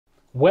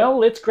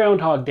Well, it's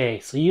Groundhog Day,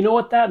 so you know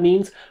what that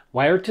means.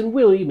 Wiarton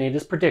Willie made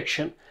his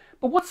prediction.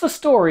 But what's the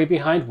story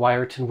behind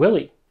Wiarton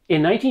Willie?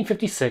 In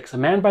 1956, a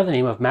man by the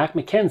name of Mac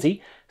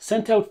Mackenzie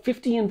sent out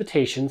 50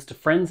 invitations to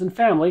friends and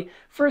family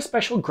for a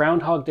special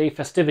Groundhog Day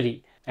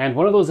festivity, and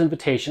one of those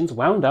invitations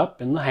wound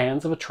up in the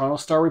hands of a Toronto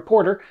Star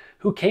reporter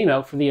who came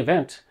out for the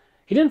event.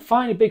 He didn't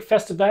find a big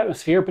festive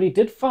atmosphere, but he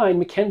did find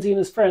Mackenzie and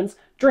his friends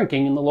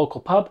drinking in the local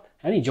pub,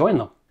 and he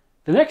joined them.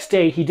 The next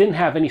day, he didn't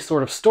have any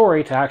sort of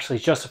story to actually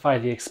justify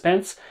the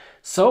expense,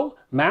 so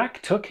Mac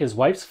took his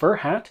wife's fur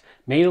hat,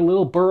 made a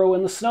little burrow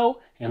in the snow,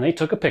 and they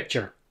took a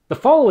picture. The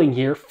following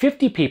year,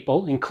 50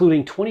 people,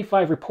 including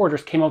 25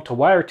 reporters, came out to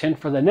Wiarton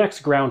for the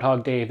next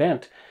Groundhog Day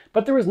event.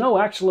 But there was no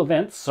actual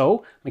event,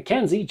 so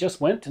Mackenzie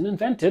just went and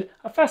invented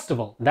a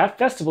festival. That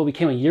festival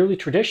became a yearly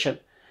tradition.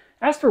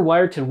 As for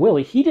Wiarton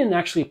Willie, he didn't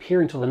actually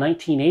appear until the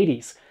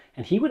 1980s,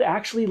 and he would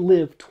actually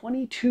live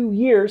 22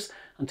 years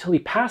until he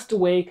passed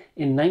away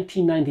in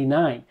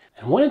 1999.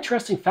 And one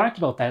interesting fact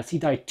about that is he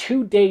died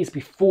 2 days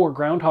before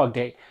Groundhog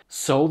Day.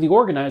 So the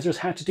organizers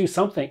had to do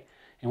something.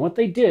 And what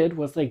they did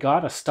was they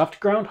got a stuffed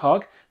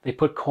groundhog, they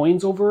put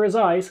coins over his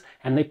eyes,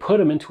 and they put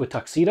him into a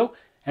tuxedo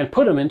and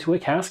put him into a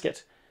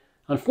casket.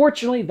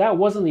 Unfortunately, that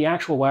wasn't the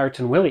actual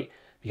Wiarton Willie,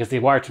 because the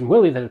Wiarton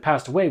Willie that had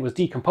passed away was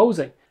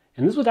decomposing.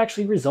 And this would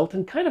actually result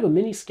in kind of a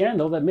mini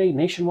scandal that made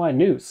nationwide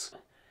news.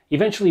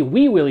 Eventually,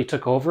 Wee Willie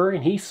took over,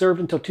 and he served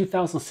until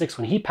 2006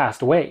 when he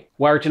passed away.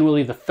 Wiarton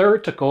Willie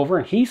III took over,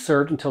 and he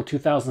served until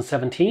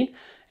 2017.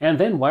 And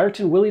then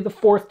Wiarton Willie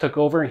IV took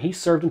over, and he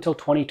served until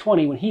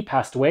 2020 when he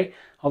passed away,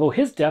 although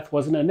his death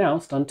wasn't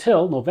announced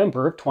until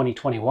November of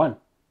 2021.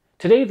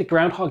 Today, the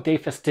Groundhog Day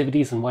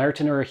festivities in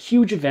Wiarton are a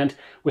huge event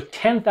with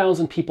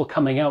 10,000 people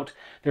coming out.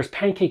 There's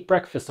pancake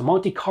breakfast, a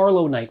Monte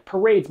Carlo night,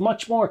 parades,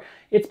 much more.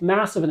 It's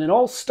massive, and it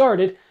all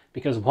started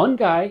because one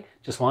guy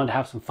just wanted to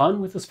have some fun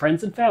with his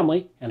friends and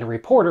family, and a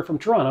reporter from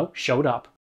Toronto showed up.